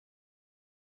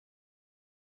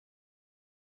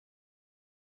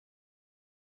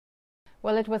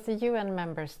Well, it was the UN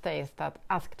member states that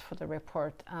asked for the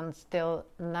report, and still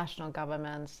national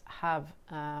governments have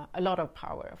a lot of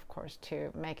power, of course, to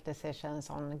make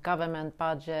decisions on government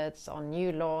budgets, on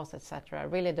new laws, etc.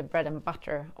 Really the bread and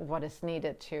butter of what is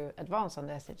needed to advance on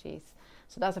the SDGs.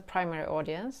 So that's a primary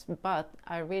audience, but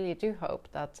I really do hope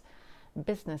that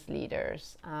business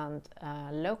leaders and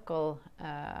local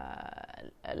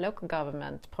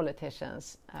government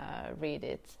politicians read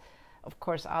it. Of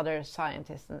course, other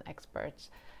scientists and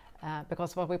experts,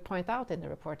 because what we point out in the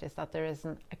report is that there is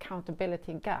an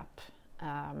accountability gap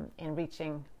in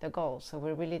reaching the goals. So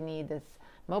we really need this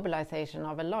mobilization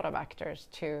of a lot of actors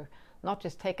to not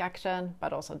just take action,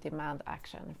 but also demand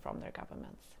action from their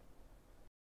governments.